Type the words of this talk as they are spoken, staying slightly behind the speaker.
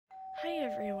Hi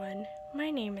everyone, my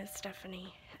name is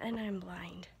Stephanie and I'm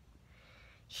blind.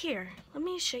 Here, let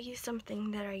me show you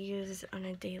something that I use on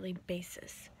a daily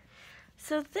basis.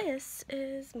 So this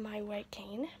is my white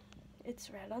cane.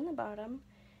 It's red on the bottom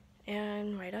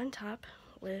and white on top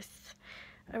with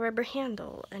a rubber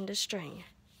handle and a string.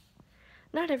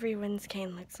 Not everyone's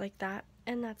cane looks like that,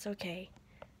 and that's okay.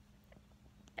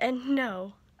 And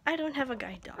no, I don't have a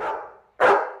guide dog.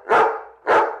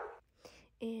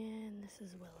 And this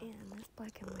is Willow. And this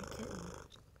black and white kitten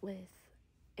with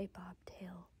a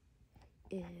bobtail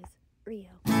is Rio.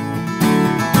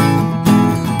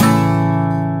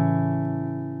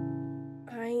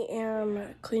 I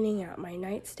am cleaning out my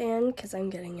nightstand because I'm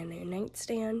getting a new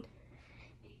nightstand.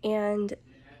 And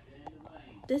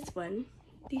this one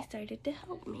decided to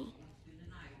help me.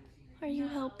 Are you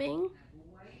helping?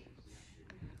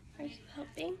 Are you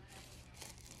helping?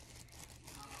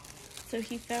 So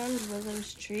he found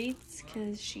Willow's treats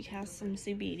because she has some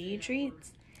CBD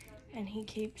treats, and he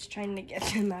keeps trying to get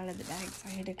them out of the bag, so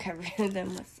I had to cover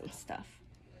them with some stuff.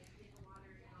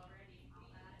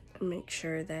 And make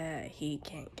sure that he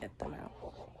can't get them out.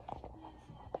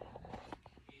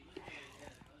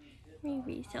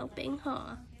 Riri's helping,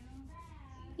 huh?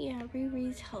 Yeah,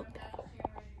 Riri's helping.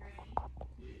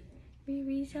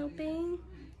 Riri's helping.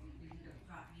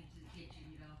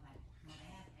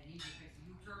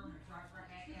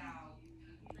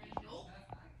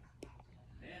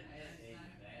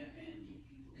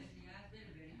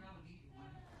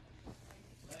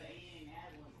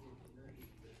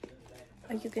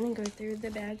 Are you gonna go through the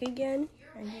bag again?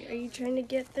 Are you trying to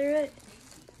get through it?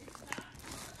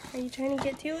 Are you trying to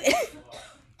get to it?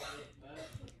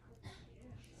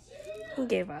 He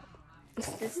gave up.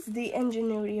 This is the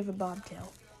ingenuity of a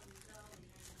bobtail.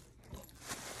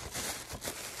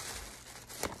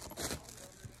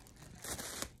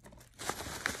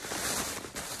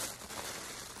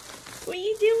 What are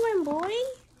you doing, boy?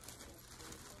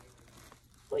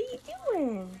 What are you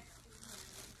doing?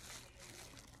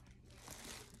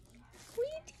 What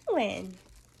are you doing?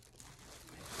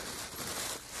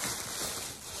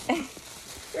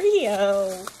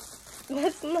 Rio,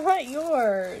 that's not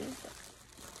yours.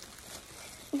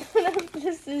 None of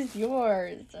this is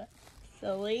yours,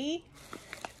 silly.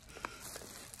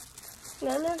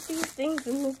 None of these things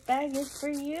in this bag is for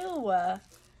you.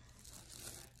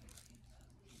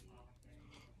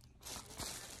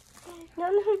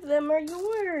 None of them are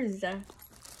yours.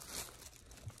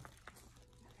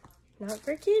 Not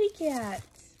for kitty cats.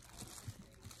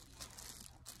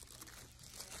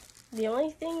 The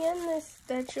only thing in this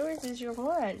that's yours is your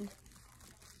wand.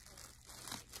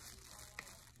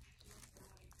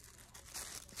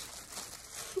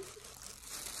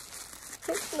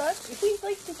 It's not, he's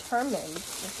like determined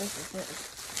that this is his.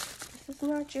 This is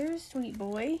not yours, sweet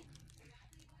boy.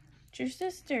 It's your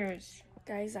sister's.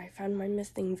 Guys, I found my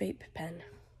missing vape pen.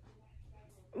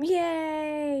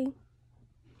 Yay!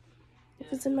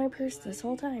 It was in my purse this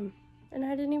whole time, and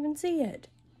I didn't even see it.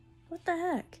 What the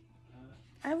heck?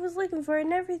 I was looking for it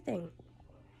and everything.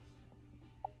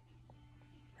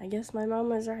 I guess my mom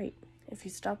was right. If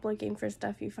you stop looking for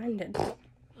stuff, you find it.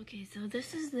 Okay, so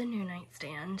this is the new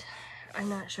nightstand. I'm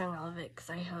not showing all of it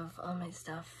because I have all my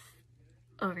stuff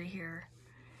over here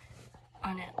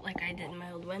on it like I did in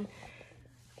my old one.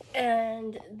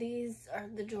 And these are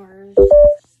the drawers.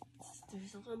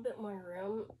 There's a little bit more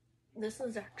room. This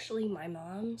is actually my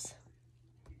mom's.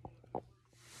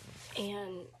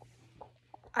 And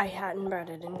I hadn't brought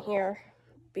it in here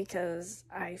because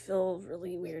I feel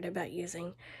really weird about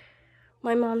using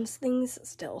my mom's things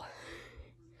still.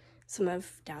 Some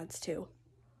of Dad's too.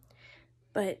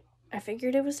 But I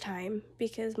figured it was time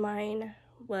because mine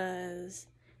was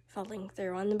falling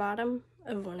through on the bottom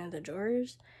of one of the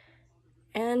drawers.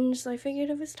 And so I figured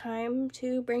it was time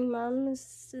to bring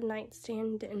Mom's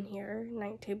nightstand in here,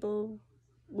 night table,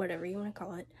 whatever you want to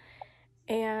call it,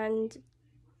 and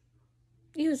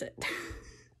use it.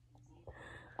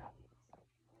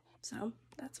 So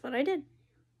that's what I did.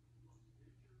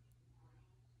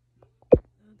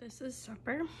 This is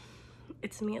supper.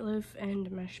 It's meatloaf and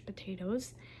mashed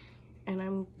potatoes, and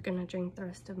I'm gonna drink the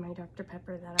rest of my Dr.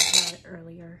 Pepper that I had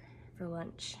earlier for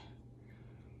lunch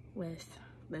with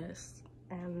this.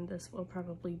 And this will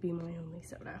probably be my only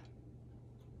soda.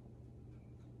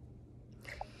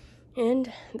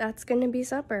 And that's gonna be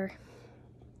supper.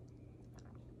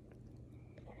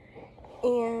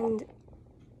 And,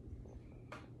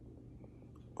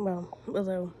 well,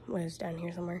 Willow was down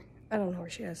here somewhere. I don't know where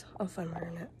she is. I'll find her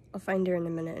in it. I'll find her in a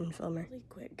minute and film her. Really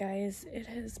quick, guys, it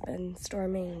has been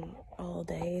storming all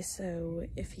day, so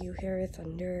if you hear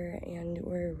thunder and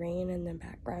or rain in the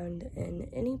background in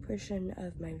any portion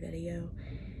of my video,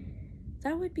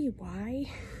 that would be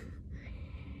why.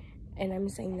 And I'm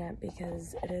saying that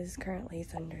because it is currently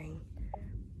thundering.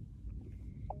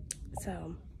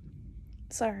 So,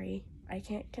 sorry, I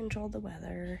can't control the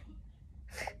weather.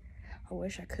 I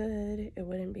wish I could. It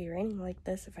wouldn't be raining like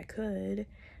this if I could,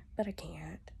 but I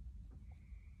can't.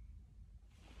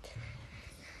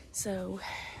 So,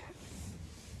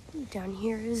 down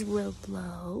here is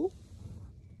Willow.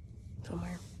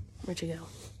 Somewhere. Where'd you go?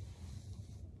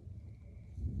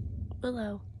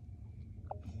 Willow.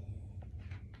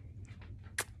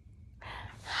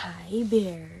 Hi,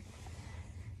 Bear.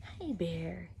 Hi,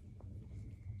 Bear.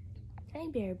 Hi,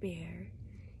 Bear.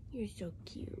 You're so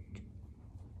cute.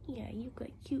 Yeah, you got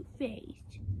cute face.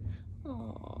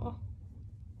 Aww.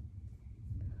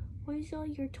 Where's all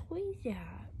your toys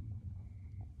at?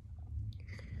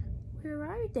 Where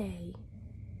are they?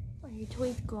 Are your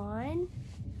toys gone?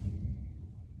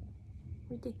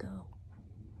 Where'd they go?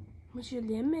 Where's your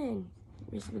lemon?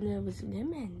 Where's Willow's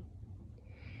lemon?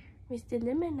 Where's the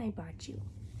lemon I bought you?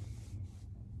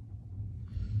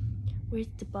 Where's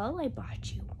the ball I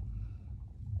bought you?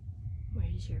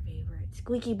 Where's your favorite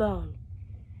squeaky bone?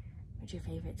 Where's your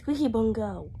favorite squeaky bone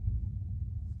go?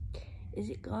 Is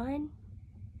it gone?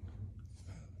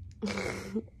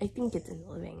 I think it's in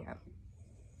the living room.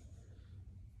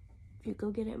 If you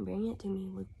go get it and bring it to me,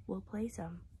 we'll play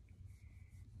some.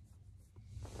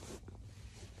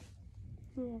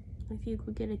 Yeah. If you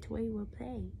go get a toy, we'll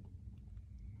play.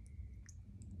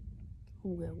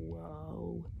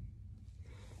 Willow.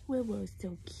 Willow's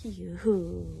so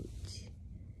cute.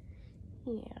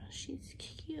 Yeah, she's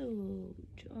cute.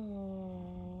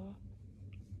 Aww.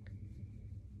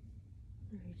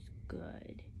 Her's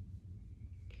good.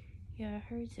 Yeah,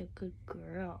 her's a good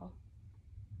girl.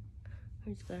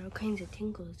 Her's got all kinds of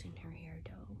tingles in her hair,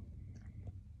 though.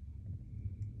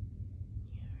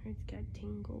 Yeah, her's got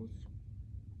tingles.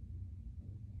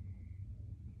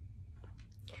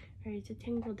 Her's a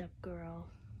tingled up girl.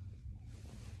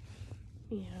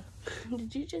 Yeah.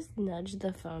 Did you just nudge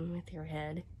the phone with your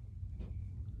head?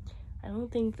 I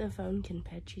don't think the phone can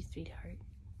pet you, sweetheart.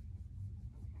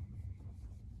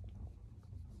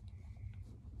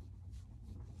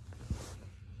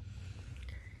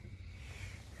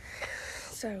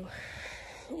 So,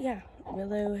 yeah,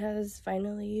 Willow has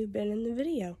finally been in the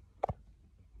video.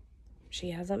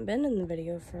 She hasn't been in the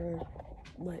video for,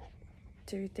 what,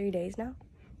 2 or 3 days now?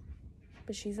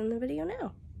 But she's in the video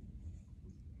now.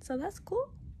 So that's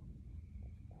cool.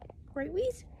 Right,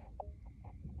 Weez?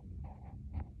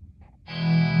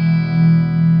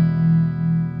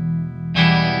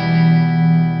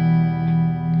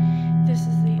 This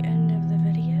is the end of the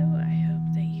video. I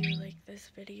hope that you like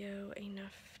this video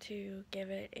enough to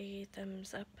give it a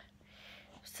thumbs up.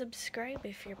 Subscribe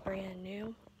if you're brand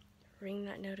new. Ring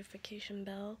that notification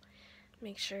bell.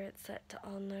 Make sure it's set to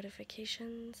all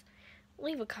notifications.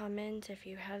 Leave a comment if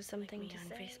you have something to say. Follow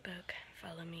me on Facebook,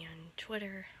 follow me on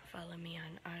Twitter, follow me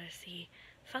on Odyssey,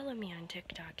 follow me on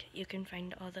TikTok. You can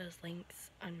find all those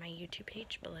links on my YouTube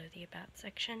page below the About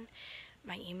section.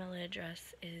 My email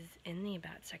address is in the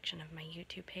About section of my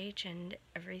YouTube page, and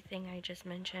everything I just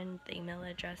mentioned, the email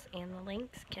address and the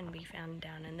links, can be found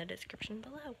down in the description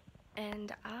below.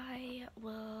 And I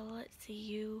will see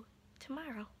you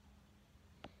tomorrow.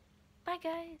 Bye,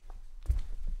 guys.